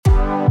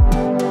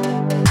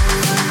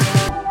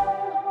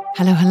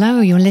Hello, hello.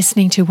 You're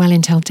listening to Well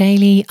Intel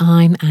Daily.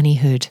 I'm Annie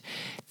Hood.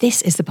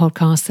 This is the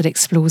podcast that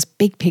explores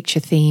big picture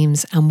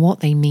themes and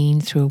what they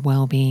mean through a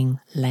well-being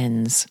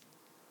lens.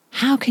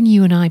 How can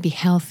you and I be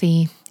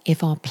healthy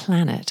if our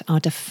planet, our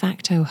de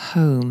facto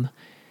home,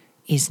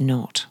 is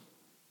not?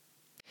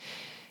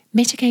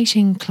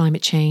 Mitigating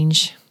climate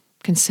change,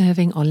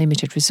 conserving our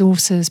limited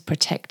resources,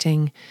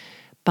 protecting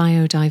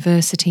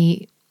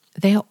biodiversity,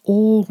 they are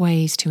all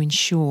ways to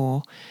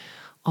ensure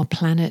our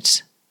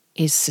planet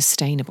is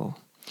sustainable.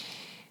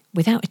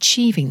 Without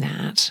achieving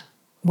that,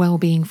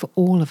 well-being for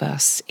all of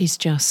us is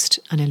just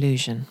an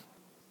illusion.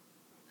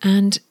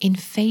 And in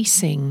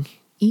facing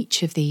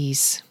each of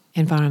these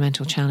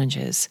environmental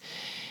challenges,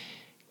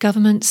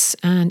 governments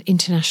and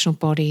international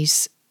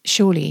bodies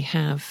surely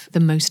have the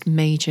most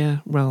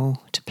major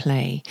role to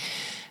play.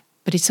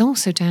 But it's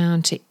also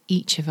down to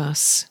each of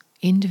us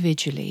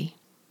individually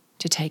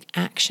to take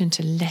action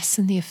to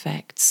lessen the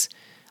effects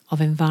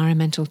of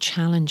environmental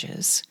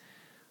challenges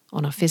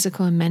on our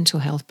physical and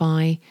mental health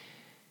by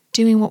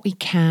doing what we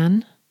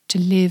can to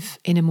live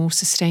in a more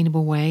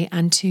sustainable way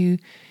and to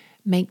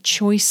make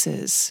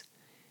choices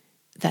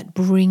that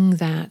bring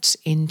that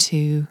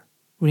into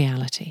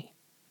reality.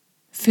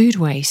 Food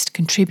waste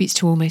contributes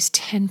to almost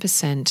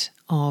 10%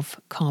 of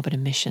carbon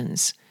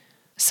emissions.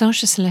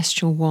 Sasha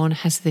Celestial One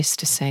has this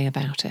to say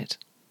about it.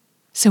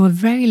 So a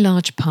very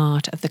large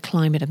part of the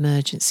climate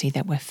emergency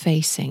that we're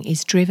facing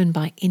is driven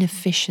by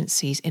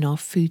inefficiencies in our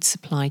food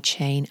supply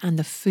chain and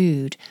the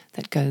food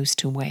that goes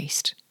to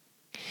waste.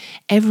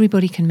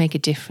 Everybody can make a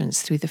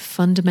difference through the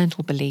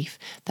fundamental belief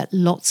that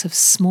lots of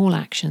small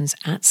actions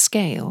at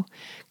scale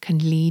can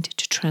lead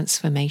to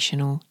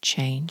transformational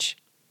change.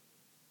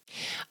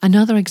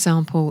 Another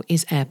example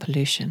is air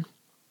pollution.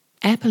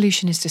 Air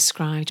pollution is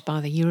described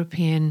by the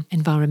European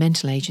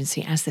Environmental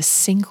Agency as the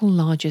single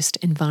largest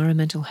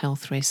environmental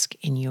health risk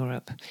in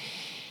Europe.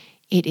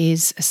 It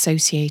is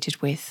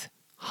associated with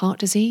heart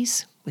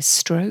disease, with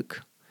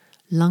stroke,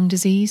 lung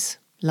disease,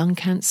 lung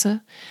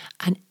cancer,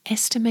 and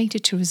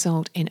estimated to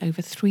result in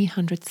over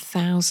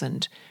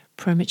 300,000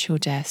 premature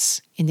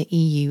deaths in the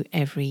EU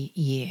every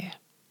year.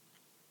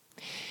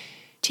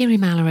 Thierry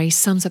Mallory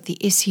sums up the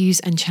issues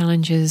and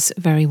challenges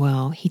very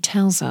well. He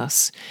tells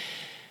us,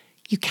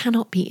 you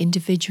cannot be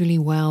individually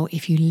well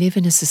if you live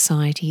in a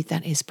society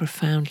that is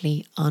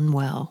profoundly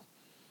unwell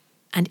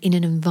and in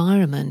an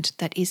environment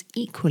that is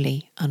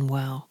equally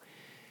unwell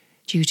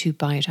due to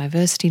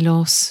biodiversity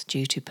loss,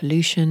 due to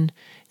pollution,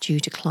 due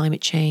to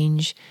climate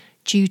change,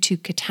 due to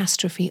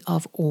catastrophe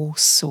of all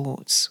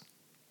sorts.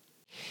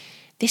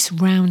 This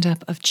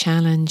roundup of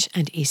challenge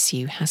and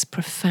issue has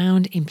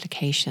profound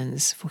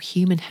implications for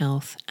human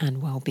health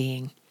and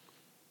well-being.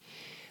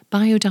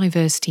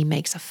 Biodiversity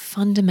makes a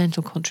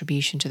fundamental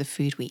contribution to the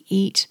food we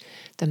eat,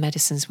 the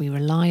medicines we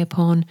rely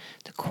upon,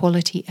 the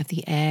quality of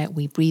the air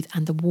we breathe,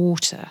 and the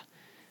water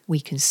we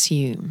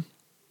consume.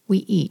 We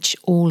each,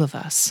 all of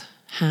us,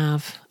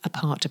 have a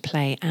part to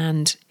play,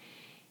 and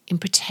in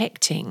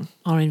protecting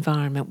our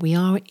environment, we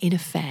are in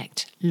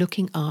effect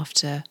looking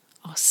after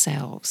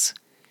ourselves.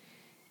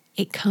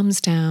 It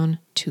comes down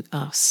to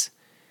us,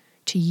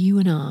 to you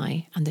and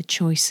I, and the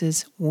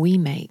choices we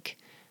make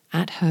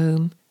at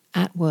home,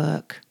 at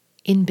work,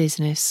 in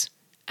business,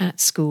 at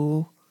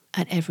school,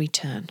 at every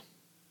turn.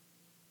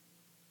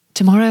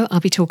 Tomorrow I'll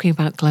be talking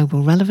about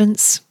global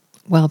relevance.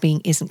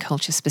 Wellbeing isn't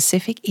culture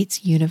specific,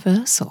 it's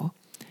universal.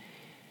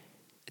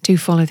 Do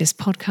follow this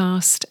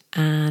podcast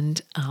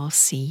and I'll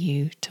see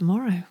you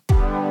tomorrow.